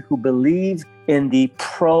Christian who believe in the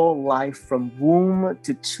pro-life from womb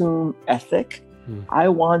to tomb ethic. I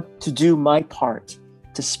want to do my part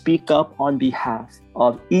to speak up on behalf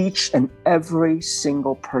of each and every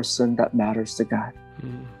single person that matters to God.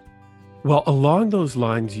 Well, along those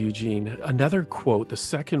lines, Eugene, another quote, the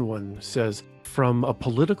second one says, from a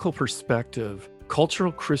political perspective,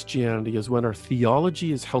 cultural Christianity is when our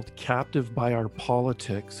theology is held captive by our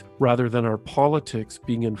politics rather than our politics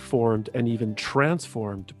being informed and even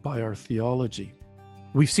transformed by our theology.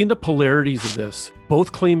 We've seen the polarities of this,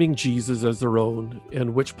 both claiming Jesus as their own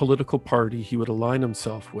and which political party he would align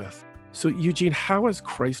himself with. So, Eugene, how as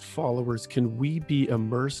Christ followers can we be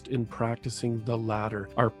immersed in practicing the latter,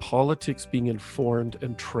 our politics being informed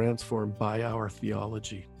and transformed by our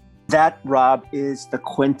theology? That, Rob, is the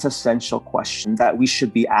quintessential question that we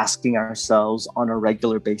should be asking ourselves on a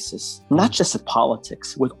regular basis, not just in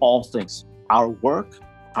politics, with all things, our work,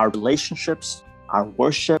 our relationships, our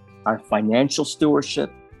worship, our financial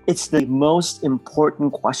stewardship. It's the most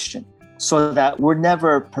important question so that we're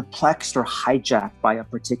never perplexed or hijacked by a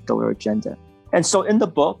particular agenda. And so in the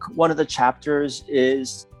book, one of the chapters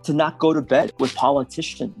is to not go to bed with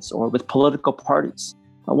politicians or with political parties.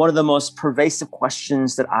 One of the most pervasive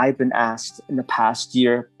questions that I've been asked in the past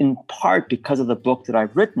year, in part because of the book that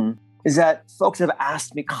I've written, is that folks have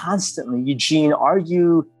asked me constantly, Eugene, are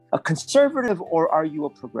you a conservative or are you a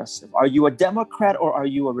progressive? Are you a Democrat or are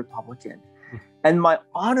you a Republican? And my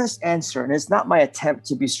honest answer, and it's not my attempt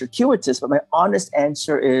to be circuitous, but my honest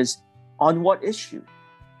answer is, on what issue?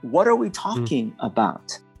 What are we talking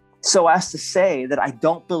about? So as to say that I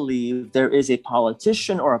don't believe there is a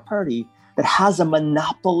politician or a party that has a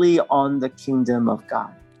monopoly on the kingdom of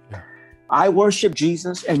God. I worship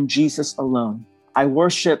Jesus and Jesus alone. I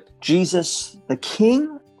worship Jesus the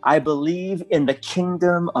King. I believe in the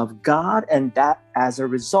kingdom of God, and that as a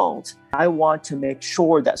result, I want to make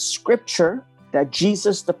sure that Scripture, that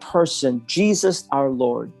Jesus the person, Jesus our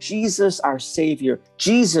Lord, Jesus our Savior,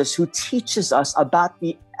 Jesus who teaches us about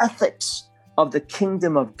the ethics of the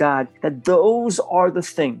kingdom of God, that those are the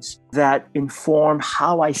things that inform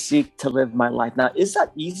how I seek to live my life. Now, is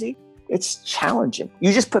that easy? It's challenging.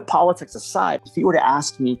 You just put politics aside. If you were to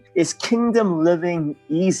ask me, is kingdom living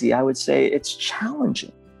easy? I would say it's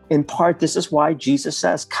challenging. In part, this is why Jesus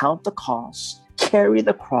says, count the cost, carry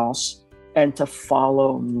the cross, and to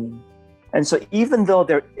follow me. And so even though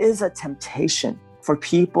there is a temptation for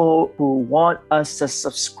people who want us to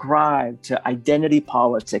subscribe to identity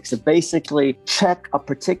politics, to basically check a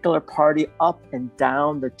particular party up and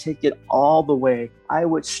down the ticket all the way, I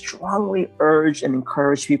would strongly urge and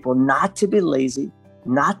encourage people not to be lazy,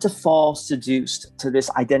 not to fall seduced to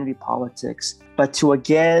this identity politics, but to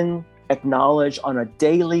again acknowledge on a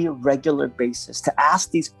daily, regular basis, to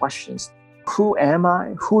ask these questions. Who am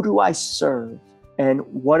I? Who do I serve? And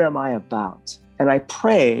what am I about? And I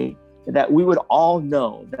pray that we would all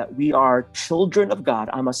know that we are children of God.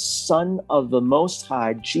 I'm a son of the Most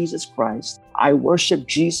High, Jesus Christ. I worship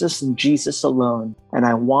Jesus and Jesus alone. And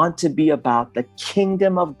I want to be about the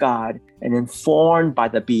kingdom of God and informed by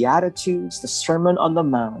the Beatitudes, the Sermon on the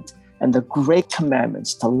Mount, and the great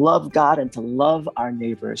commandments to love God and to love our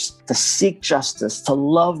neighbors, to seek justice, to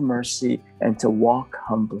love mercy, and to walk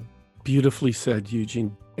humbly. Beautifully said,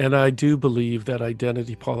 Eugene. And I do believe that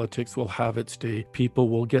identity politics will have its day. People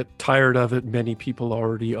will get tired of it. Many people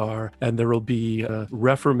already are. And there will be a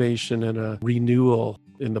reformation and a renewal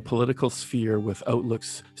in the political sphere with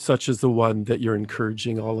outlooks such as the one that you're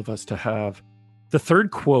encouraging all of us to have. The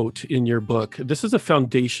third quote in your book, this is a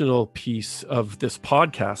foundational piece of this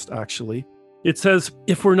podcast, actually. It says,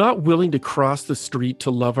 if we're not willing to cross the street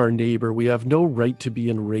to love our neighbor, we have no right to be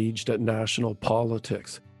enraged at national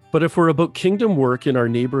politics. But if we're about kingdom work in our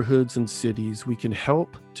neighborhoods and cities, we can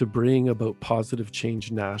help to bring about positive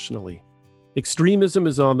change nationally. Extremism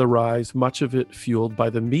is on the rise, much of it fueled by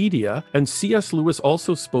the media, and C.S. Lewis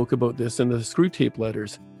also spoke about this in the Screwtape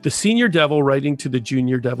Letters. The senior devil writing to the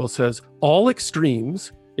junior devil says, all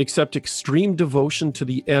extremes, except extreme devotion to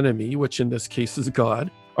the enemy, which in this case is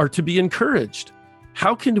God, are to be encouraged.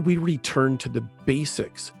 How can we return to the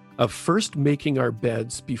basics of first making our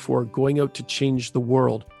beds before going out to change the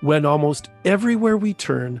world, when almost everywhere we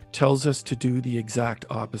turn tells us to do the exact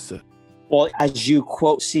opposite? Well, as you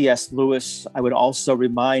quote C.S. Lewis, I would also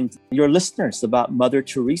remind your listeners about Mother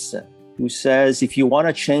Teresa, who says, if you want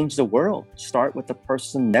to change the world, start with the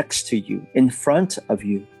person next to you, in front of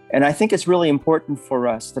you. And I think it's really important for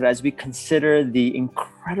us that as we consider the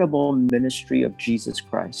incredible ministry of Jesus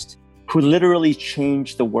Christ, who literally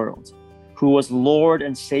changed the world, who was Lord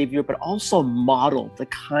and Savior, but also modeled the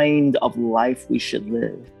kind of life we should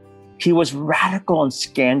live. He was radical and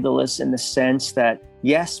scandalous in the sense that,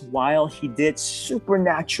 yes, while he did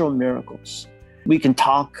supernatural miracles, We can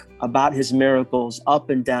talk about his miracles up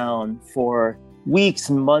and down for weeks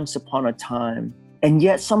and months upon a time. And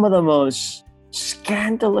yet some of the most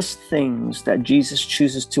scandalous things that Jesus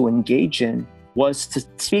chooses to engage in was to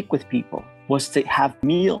speak with people, was to have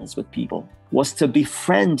meals with people, was to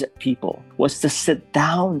befriend people, was to sit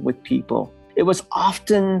down with people. It was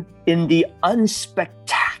often in the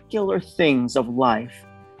unspectacular things of life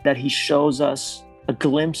that he shows us a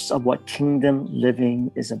glimpse of what kingdom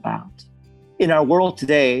living is about. In our world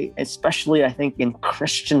today, especially I think in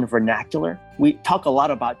Christian vernacular, we talk a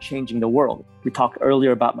lot about changing the world. We talked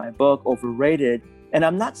earlier about my book, Overrated, and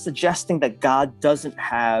I'm not suggesting that God doesn't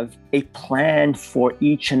have a plan for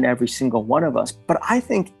each and every single one of us, but I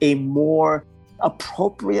think a more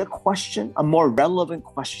appropriate question, a more relevant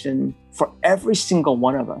question for every single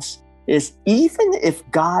one of us is, even if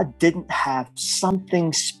God didn't have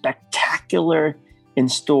something spectacular in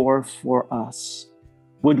store for us,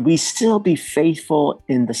 would we still be faithful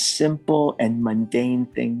in the simple and mundane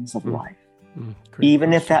things of life?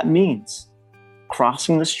 Even if that means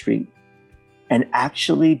crossing the street and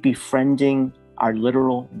actually befriending our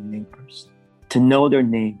literal neighbors, to know their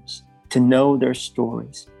names, to know their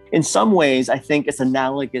stories. In some ways, I think it's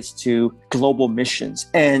analogous to global missions.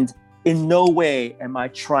 And in no way am I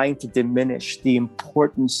trying to diminish the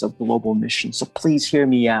importance of global missions. So please hear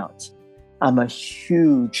me out. I'm a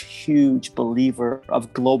huge, huge believer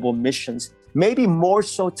of global missions, maybe more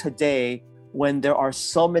so today when there are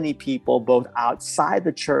so many people both outside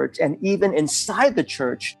the church and even inside the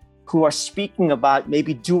church who are speaking about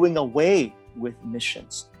maybe doing away with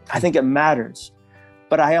missions. I think it matters.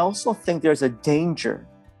 But I also think there's a danger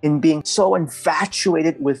in being so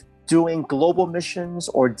infatuated with doing global missions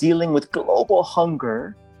or dealing with global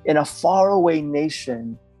hunger in a faraway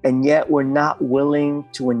nation, and yet we're not willing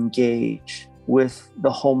to engage with the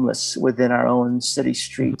homeless within our own city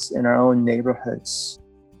streets, in our own neighborhoods.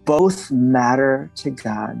 Both matter to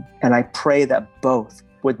God, and I pray that both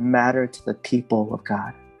would matter to the people of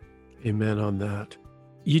God. Amen on that.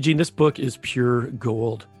 Eugene, this book is pure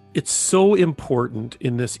gold. It's so important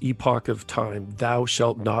in this epoch of time. Thou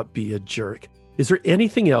shalt not be a jerk. Is there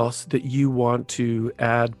anything else that you want to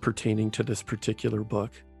add pertaining to this particular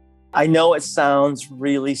book? I know it sounds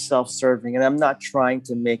really self-serving, and I'm not trying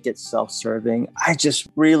to make it self-serving. I just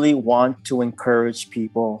really want to encourage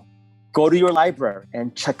people. Go to your library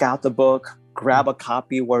and check out the book, grab a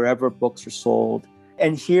copy wherever books are sold.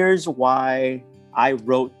 And here's why I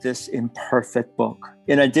wrote this imperfect book,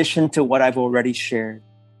 in addition to what I've already shared.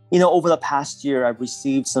 Over the past year, I've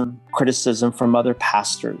received some criticism from other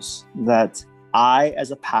pastors that I,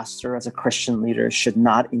 as a pastor, as a Christian leader, should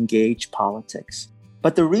not engage politics.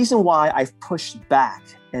 But the reason why I've pushed back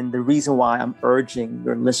and the reason why I'm urging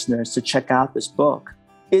your listeners to check out this book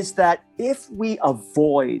is that if we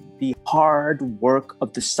avoid the hard work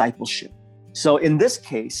of discipleship, so in this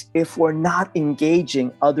case, if we're not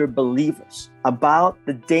engaging other believers about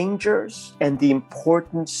the dangers and the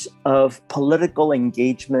importance of political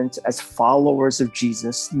engagement as followers of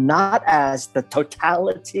Jesus, not as the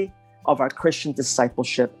totality of our Christian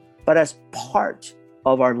discipleship, but as part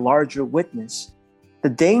of our larger witness, the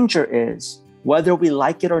danger is, whether we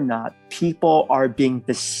like it or not, people are being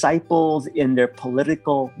discipled in their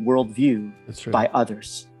political worldview by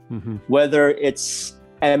others. Mm-hmm. Whether it's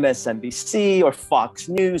MSNBC or Fox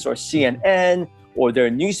News or CNN or their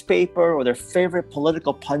newspaper or their favorite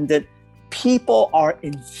political pundit, people are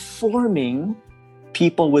informing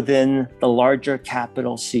people within the larger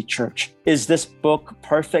capital C church. Is this book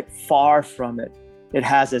perfect? Far from it. It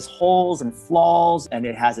has its holes and flaws and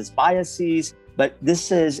it has its biases, but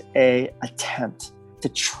this is an attempt to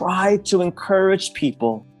try to encourage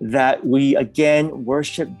people that we again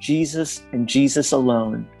worship Jesus and Jesus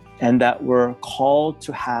alone, and that we're called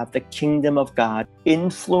to have the kingdom of God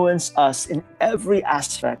influence us in every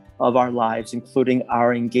aspect of our lives, including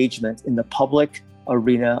our engagement in the public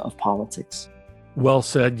arena of politics. Well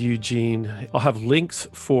said, Eugene. I'll have links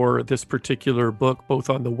for this particular book, both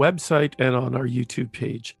on the website and on our YouTube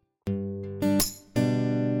page.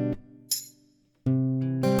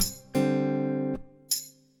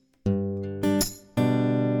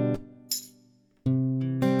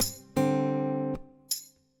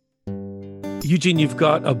 Eugene, you've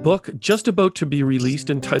got a book just about to be released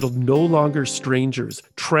entitled No Longer Strangers,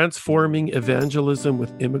 Transforming Evangelism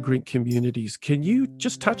with Immigrant Communities. Can you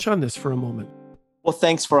just touch on this for a moment? Well,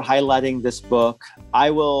 thanks for highlighting this book.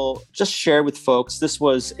 I will just share with folks, this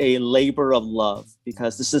was a labor of love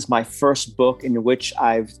because this is my first book in which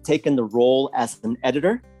I've taken the role as an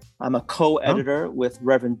editor. I'm a co-editor with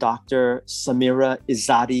Reverend Dr. Samira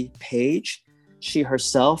Izadi Page. She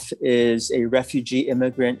herself is a refugee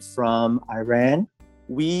immigrant from Iran.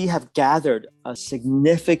 We have gathered a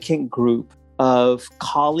significant group of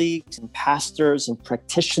colleagues and pastors and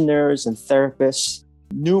practitioners and therapists,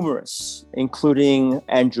 numerous, including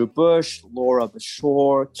Andrew Bush, Laura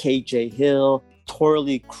Bashore, KJ Hill,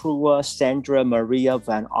 Torley Krua, Sandra Maria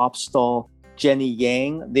Van Opstal, Jenny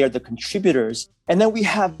Yang. They are the contributors. And then we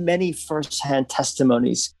have many firsthand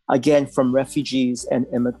testimonies, again, from refugees and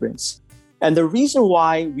immigrants. And the reason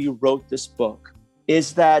why we wrote this book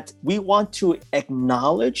is that we want to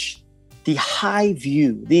acknowledge the high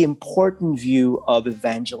view, the important view of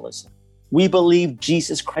evangelism. We believe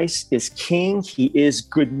Jesus Christ is King, He is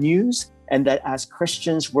good news, and that as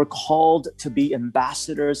Christians, we're called to be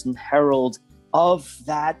ambassadors and heralds of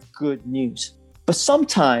that good news. But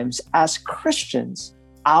sometimes as Christians,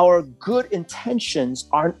 our good intentions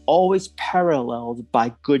aren't always paralleled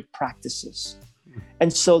by good practices.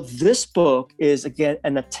 And so this book is, again,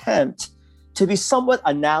 an attempt to be somewhat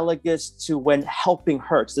analogous to When Helping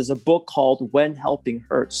Hurts. There's a book called When Helping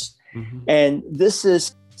Hurts. And this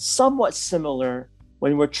is somewhat similar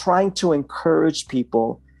when we're trying to encourage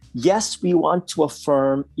people. Yes, we want to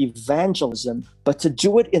affirm evangelism, but to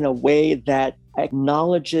do it in a way that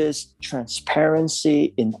acknowledges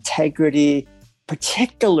transparency, integrity,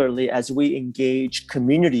 particularly as we engage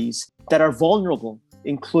communities that are vulnerable,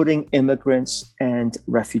 including immigrants and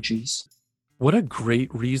refugees. What a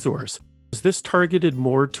great resource. Is this targeted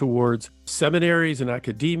more towards seminaries and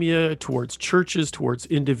academia, towards churches, towards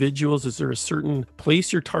individuals? Is there a certain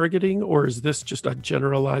place you're targeting, or is this just a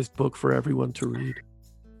generalized book for everyone to read?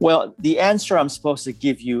 Well, the answer I'm supposed to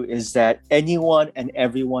give you is that anyone and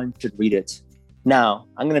everyone should read it. Now,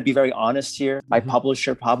 I'm going to be very honest here. My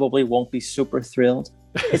publisher probably won't be super thrilled.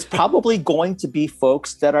 It's probably going to be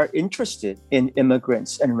folks that are interested in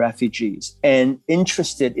immigrants and refugees and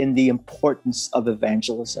interested in the importance of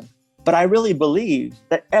evangelism. But I really believe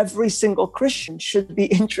that every single Christian should be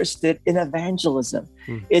interested in evangelism.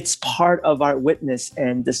 It's part of our witness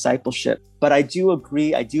and discipleship. But I do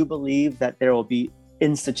agree, I do believe that there will be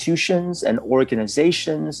institutions and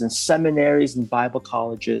organizations and seminaries and Bible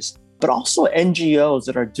colleges, but also NGOs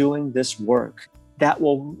that are doing this work that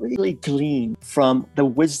will really glean from the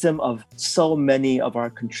wisdom of so many of our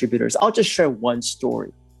contributors. I'll just share one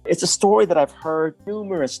story. It's a story that I've heard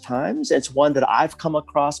numerous times. It's one that I've come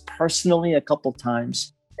across personally a couple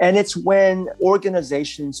times. And it's when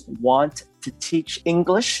organizations want to teach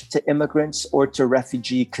English to immigrants or to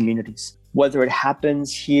refugee communities, whether it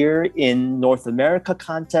happens here in North America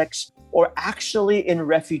context or actually in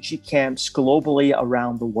refugee camps globally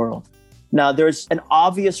around the world. Now, there's an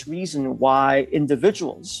obvious reason why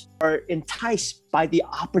individuals are enticed by the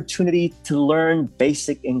opportunity to learn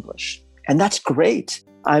basic English. And that's great.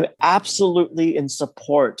 I'm absolutely in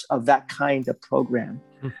support of that kind of program.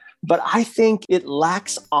 But I think it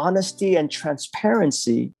lacks honesty and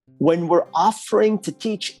transparency when we're offering to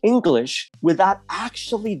teach English without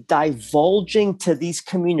actually divulging to these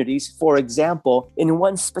communities. For example, in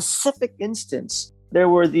one specific instance, there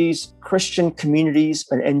were these Christian communities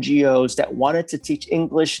and NGOs that wanted to teach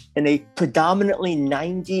English in a predominantly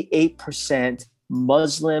 98%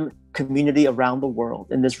 Muslim community around the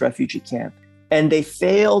world in this refugee camp. And they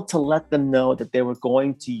failed to let them know that they were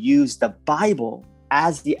going to use the Bible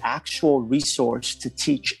as the actual resource to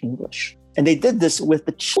teach English. And they did this with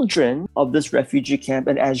the children of this refugee camp.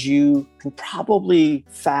 And as you can probably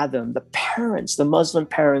fathom, the parents, the Muslim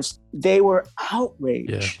parents, they were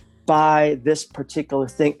outraged by this particular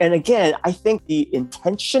thing. And again, I think the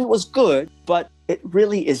intention was good, but it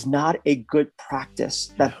really is not a good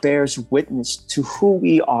practice that bears witness to who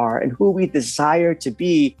we are and who we desire to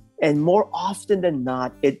be. And more often than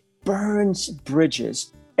not, it burns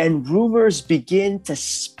bridges and rumors begin to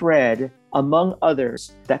spread among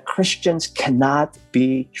others that Christians cannot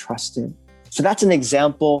be trusted. So that's an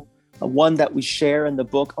example, one that we share in the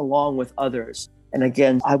book along with others. And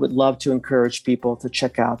again, I would love to encourage people to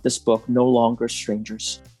check out this book, No Longer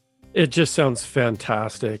Strangers. It just sounds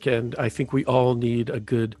fantastic. And I think we all need a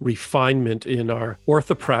good refinement in our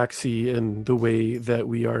orthopraxy and the way that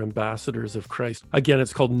we are ambassadors of Christ. Again,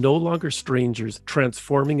 it's called No Longer Strangers,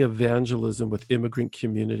 Transforming Evangelism with Immigrant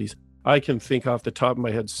Communities. I can think off the top of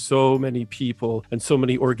my head so many people and so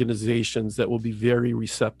many organizations that will be very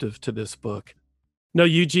receptive to this book. Now,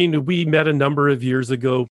 Eugene, we met a number of years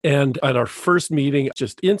ago, and at our first meeting,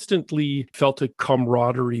 just instantly felt a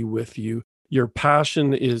camaraderie with you. Your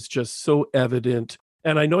passion is just so evident.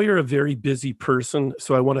 And I know you're a very busy person,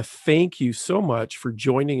 so I want to thank you so much for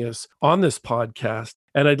joining us on this podcast.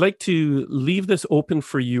 And I'd like to leave this open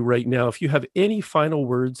for you right now. If you have any final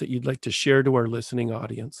words that you'd like to share to our listening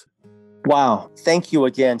audience. Wow. Thank you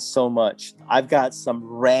again so much. I've got some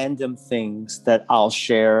random things that I'll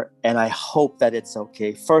share, and I hope that it's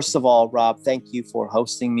okay. First of all, Rob, thank you for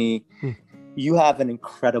hosting me. You have an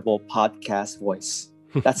incredible podcast voice.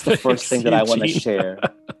 That's the first thing that I want to share.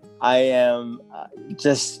 I am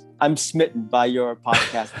I'm smitten by your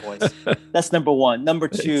podcast voice. That's number one. Number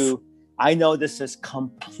two, I know this is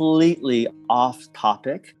completely off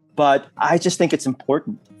topic, but I just think it's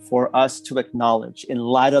important for us to acknowledge, in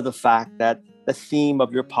light of the fact that the theme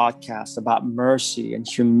of your podcast about mercy and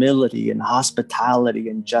humility and hospitality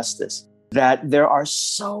and justice, that there are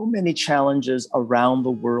so many challenges around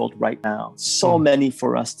the world right now, so many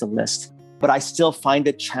for us to list. But I still find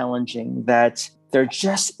it challenging that there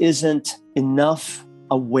just isn't enough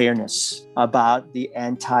awareness about the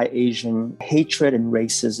anti-Asian hatred and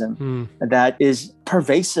racism that is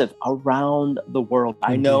pervasive around the world.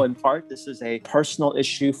 I know in part this is a personal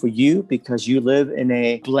issue for you because you live in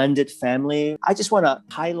a blended family. I just want to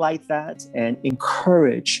highlight that and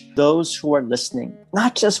encourage those who are listening,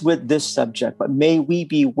 not just with this subject, but may we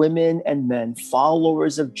be women and men,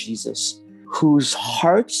 followers of Jesus, whose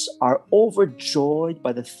hearts are overjoyed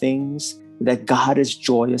by the things that God is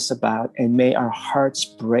joyous about, and may our hearts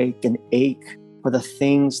break and ache for the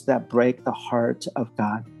things that break the heart of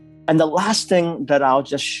God. And the last thing that I'll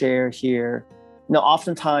just share here,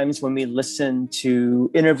 oftentimes when we listen to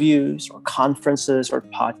interviews or conferences or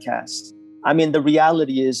podcasts, the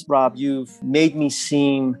reality is, Rob, you've made me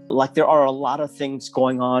seem like there are a lot of things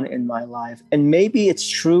going on in my life. And maybe it's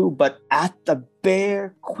true, but at the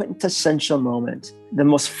bare quintessential moment, the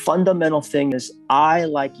most fundamental thing is I,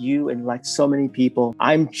 like you and like so many people,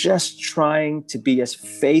 I'm just trying to be as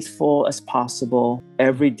faithful as possible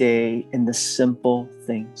every day in the simple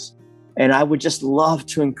things. And I would just love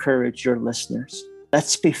to encourage your listeners.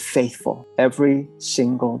 Let's be faithful every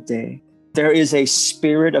single day. There is a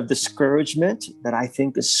spirit of discouragement that I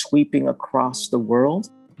think is sweeping across the world,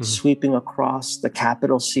 sweeping across the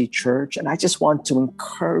capital C church. And I just want to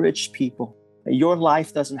encourage people. Your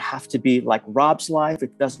life doesn't have to be like Rob's life.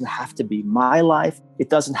 It doesn't have to be my life. It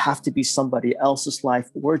doesn't have to be somebody else's life.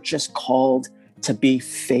 We're just called to be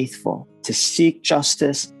faithful, to seek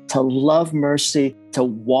justice, to love mercy, to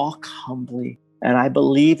walk humbly. And I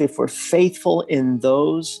believe if we're faithful in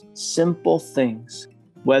those simple things,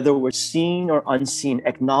 whether we're seen or unseen,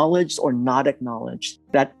 acknowledged or not acknowledged,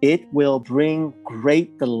 that it will bring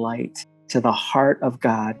great delight to the heart of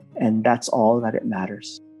God. And that's all that it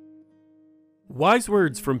matters. Wise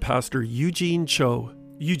words from Pastor Eugene Cho.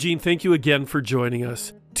 Eugene, thank you again for joining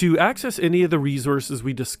us. To access any of the resources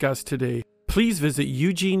we discussed today, please visit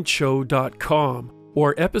eugenecho.com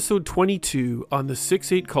or episode 22 on the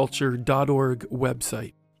 68culture.org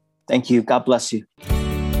website. Thank you. God bless you.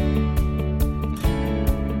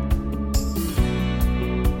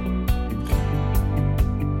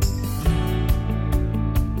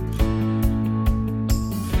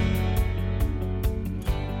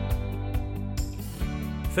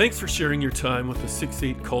 Thanks for sharing your time with the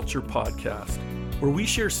 68 Culture podcast, where we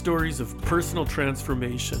share stories of personal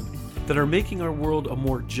transformation that are making our world a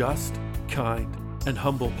more just, kind, and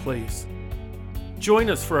humble place. Join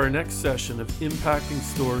us for our next session of Impacting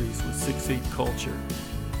Stories with 68 Culture.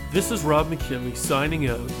 This is Rob McKinley signing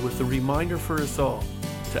out with a reminder for us all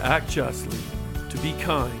to act justly, to be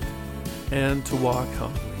kind, and to walk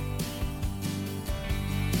humbly.